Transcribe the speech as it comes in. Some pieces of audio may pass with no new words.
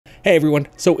Hey everyone,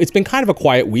 so it's been kind of a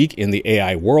quiet week in the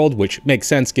AI world, which makes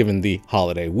sense given the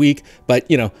holiday week, but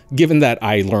given that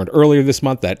I learned earlier this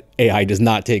month that AI does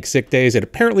not take sick days, it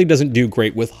apparently doesn't do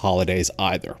great with holidays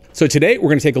either. So today we're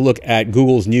going to take a look at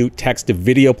Google's new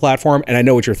text-to-video platform, and I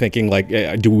know what you're thinking, like,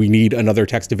 do we need another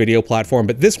text-to-video platform?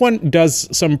 But this one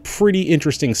does some pretty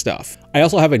interesting stuff. I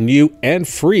also have a new and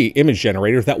free image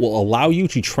generator that will allow you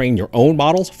to train your own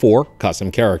models for custom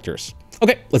characters.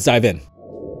 Okay, let's dive in.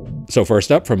 So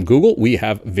first up from Google, we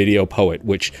have Video Poet,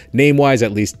 which name-wise,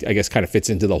 at least, I guess kind of fits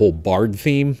into the whole Bard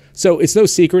theme. So it's no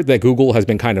secret that Google has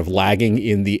been kind of lagging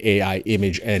in the AI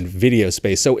image and video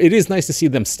space. So it is nice to see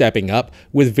them stepping up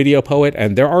with Video Poet,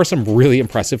 and there are some really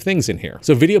impressive things in here.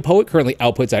 So Video Poet currently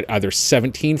outputs at either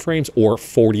 17 frames or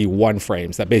 41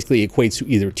 frames. That basically equates to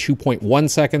either 2.1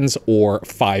 seconds or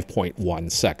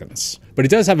 5.1 seconds. But it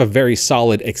does have a very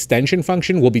solid extension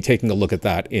function. We'll be taking a look at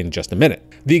that in just a minute.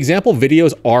 The example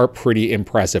videos are pretty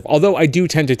impressive, although I do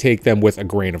tend to take them with a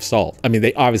grain of salt. I mean,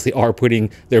 they obviously are putting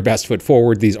their best foot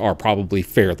forward. These are probably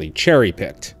fairly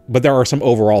cherry-picked. But there are some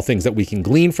overall things that we can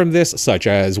glean from this, such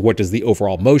as what does the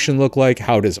overall motion look like,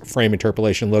 how does frame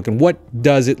interpolation look, and what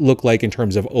does it look like in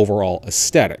terms of overall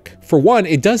aesthetic. For one,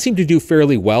 it does seem to do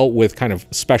fairly well with kind of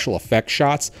special effects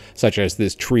shots, such as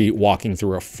this tree walking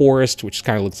through a forest, which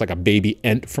kind of looks like a baby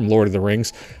Ent from Lord of the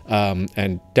Rings,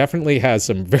 and definitely has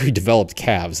some very developed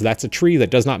calves. That's a tree that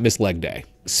does not miss leg day.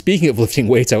 Speaking of lifting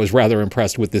weights, I was rather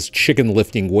impressed with this chicken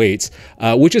lifting weights,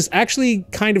 which is actually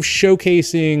kind of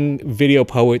showcasing Video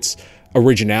Poet's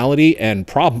originality and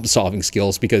problem-solving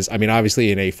skills, because, I mean,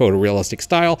 obviously in a photorealistic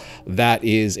style, that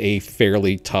is a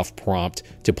fairly tough prompt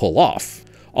to pull off.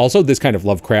 Also, this kind of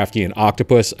Lovecraftian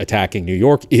octopus attacking New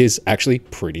York is actually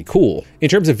pretty cool. In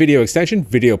terms of video extension,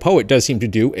 Video Poet does seem to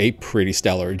do a pretty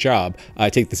stellar job.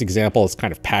 Take this example, it's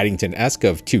kind of Paddington-esque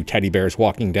of two teddy bears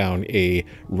walking down a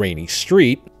rainy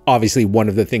street. Obviously, one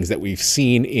of the things that we've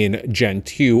seen in Gen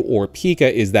 2 or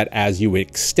Pika is that as you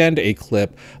extend a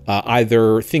clip,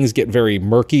 either things get very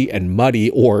murky and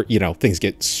muddy, or, things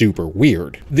get super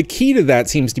weird. The key to that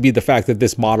seems to be the fact that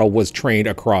this model was trained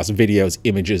across videos,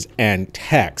 images, and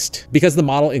text. Because the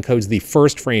model encodes the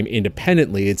first frame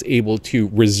independently, it's able to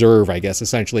reserve, I guess,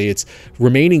 essentially its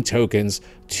remaining tokens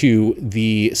to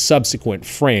the subsequent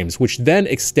frames, which then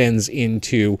extends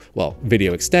into, well,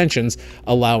 video extensions,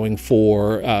 allowing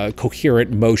for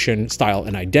coherent motion, style,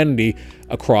 and identity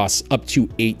across up to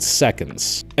 8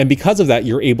 seconds. And because of that,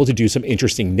 you're able to do some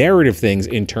interesting narrative things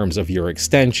in terms of your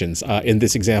extensions. In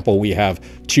this example, we have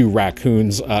two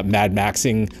raccoons Mad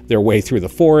Maxing their way through the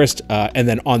forest, and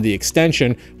then on the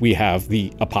extension, we have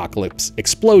the apocalypse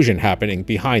explosion happening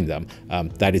behind them.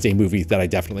 That is a movie that I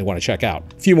definitely want to check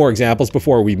out. A few more examples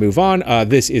before we move on.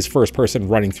 This is first person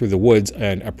running through the woods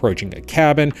and approaching a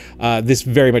cabin. This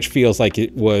very much feels like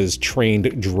it was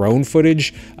trained drone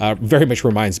footage. Very much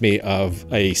reminds me of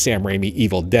a Sam Raimi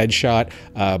Evil Dead shot.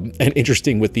 And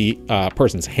interesting with the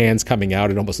person's hands coming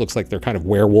out, it almost looks like they're kind of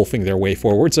werewolfing their way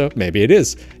forward. So maybe it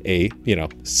is a,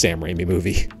 Sam Raimi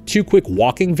movie. Two quick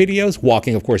walking videos.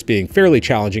 Walking, of course, being fairly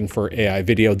challenging for AI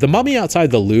video. The mummy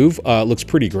outside the Louvre looks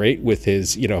pretty great with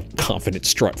his, confident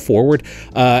strut forward.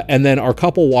 And then our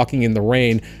couple walking in the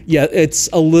rain. Yeah, it's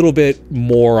a little bit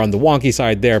more on the wonky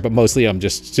side there, but mostly I'm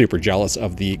just super jealous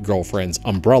of the girlfriend's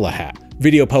umbrella hat.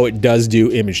 Video Poet does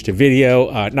do image to video.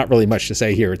 Not really much to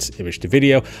say here, it's image to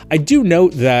video. I do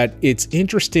note that it's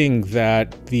interesting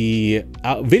that the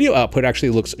video output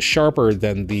actually looks sharper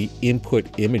than the input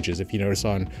images, if you notice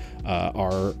on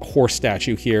our horse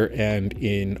statue here and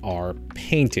in our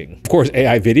painting. Of course,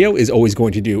 AI video is always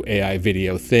going to do AI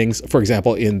video things. For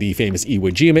example, in the famous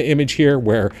Iwo Jima image here,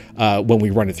 where when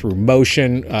we run it through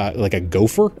motion, like a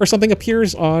gopher or something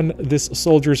appears on this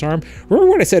soldier's arm. Remember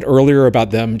what I said earlier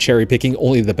about them cherry picking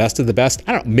only the best of the best?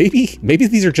 I don't know, maybe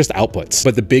these are just outputs.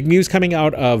 But the big news coming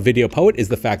out of Video Poet is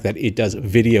the fact that it does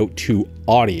video to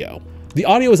audio. The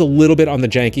audio is a little bit on the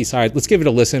janky side. Let's give it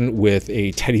a listen with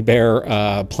a teddy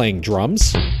bear playing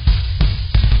drums.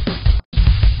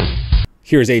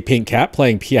 Here's a pink cat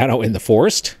playing piano in the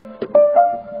forest.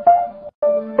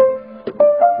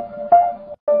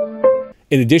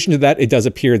 In addition to that, it does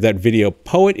appear that Video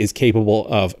Poet is capable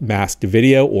of masked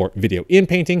video or video in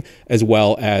painting, as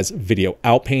well as video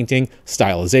out painting,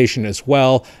 stylization as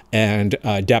well, and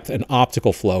depth and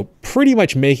optical flow, pretty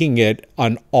much making it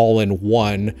an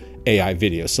all-in-one AI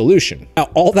video solution. Now,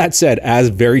 all that said, as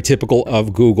very typical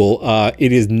of Google,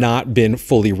 it has not been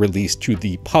fully released to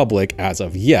the public as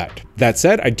of yet. That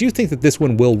said, I do think that this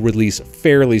one will release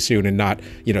fairly soon and not,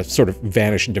 sort of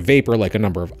vanish into vapor like a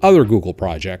number of other Google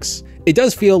projects. It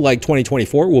does feel like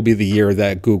 2024 will be the year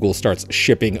that Google starts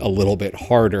shipping a little bit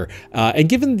harder. And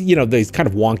given, these kind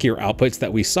of wonkier outputs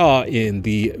that we saw in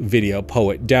the Video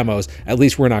Poet demos, at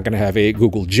least we're not going to have a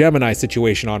Google Gemini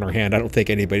situation on our hand. I don't think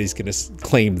anybody's going to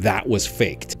claim that was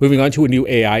faked. Moving on to a new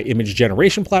AI image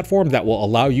generation platform that will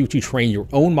allow you to train your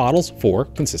own models for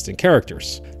consistent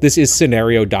characters. This is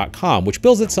scenario.com, which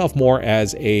bills itself more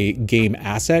as a game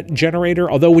asset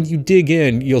generator, although when you dig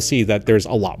in, you'll see that there's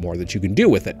a lot more that you can do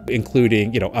with it,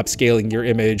 including, upscaling your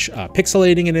image,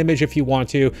 pixelating an image if you want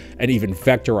to, and even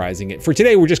vectorizing it. For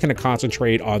today, we're just going to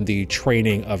concentrate on the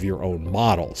training of your own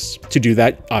models. To do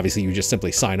that, obviously, you just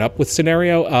simply sign up with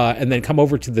Scenario and then come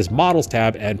over to this Models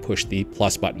tab and push the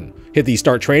plus button. Hit the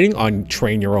Start Training on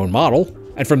Train Your Own Model.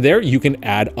 And from there, you can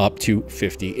add up to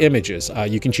 50 images.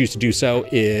 You can choose to do so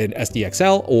in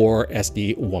SDXL or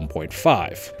SD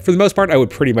 1.5. For the most part, I would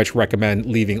pretty much recommend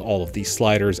leaving all of these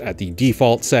sliders at the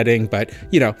default setting, but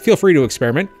feel free to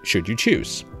experiment should you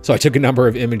choose. So I took a number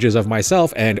of images of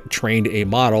myself and trained a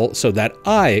model so that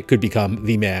I could become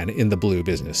the man in the blue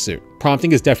business suit.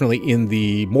 Prompting is definitely in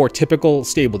the more typical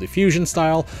Stable Diffusion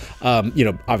style.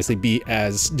 Obviously be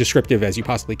as descriptive as you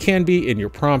possibly can be in your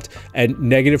prompt, and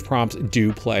negative prompts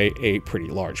do play a pretty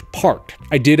large part.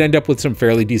 I did end up with some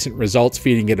fairly decent results,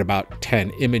 feeding it about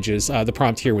 10 images. The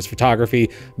prompt here was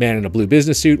photography, man in a blue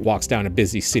business suit, walks down a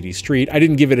busy city street. I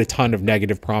didn't give it a ton of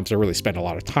negative prompts. I really spent a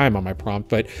lot of time on my prompt,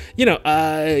 but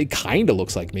it kind of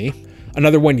looks like me.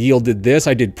 Another one yielded this.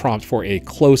 I did prompt for a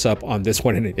close-up on this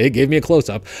one, and it gave me a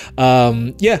close-up.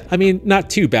 Not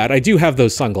too bad. I do have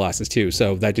those sunglasses too,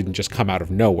 so that didn't just come out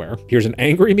of nowhere. Here's an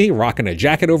angry me rocking a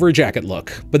jacket over a jacket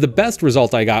look. But the best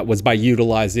result I got was by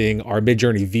utilizing our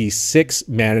Midjourney V6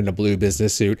 man in a blue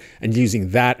business suit and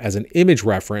using that as an image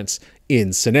reference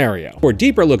in Scenario. For a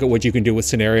deeper look at what you can do with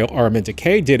Scenario, Araminta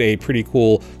K did a pretty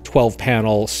cool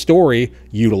 12-panel story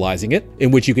utilizing it,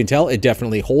 in which you can tell it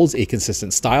definitely holds a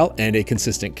consistent style and a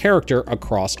consistent character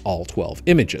across all 12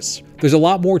 images. There's a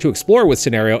lot more to explore with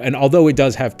Scenario, and although it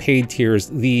does have paid tiers,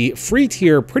 the free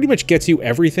tier pretty much gets you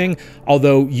everything,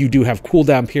 although you do have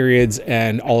cooldown periods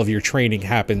and all of your training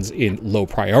happens in low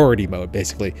priority mode.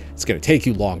 Basically, it's going to take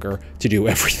you longer to do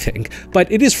everything,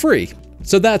 but it is free.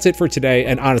 So that's it for today,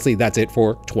 and honestly, that's it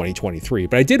for 2023.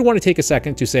 But I did want to take a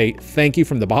second to say thank you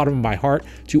from the bottom of my heart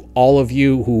to all of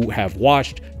you who have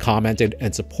watched, commented,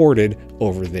 and supported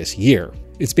over this year.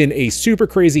 It's been a super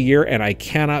crazy year, and I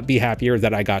cannot be happier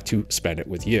that I got to spend it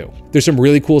with you. There's some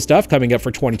really cool stuff coming up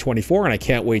for 2024, and I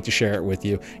can't wait to share it with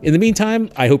you. In the meantime,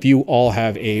 I hope you all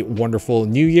have a wonderful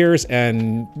New Year's,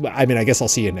 and I guess I'll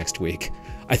see you next week.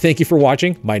 I thank you for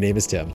watching. My name is Tim.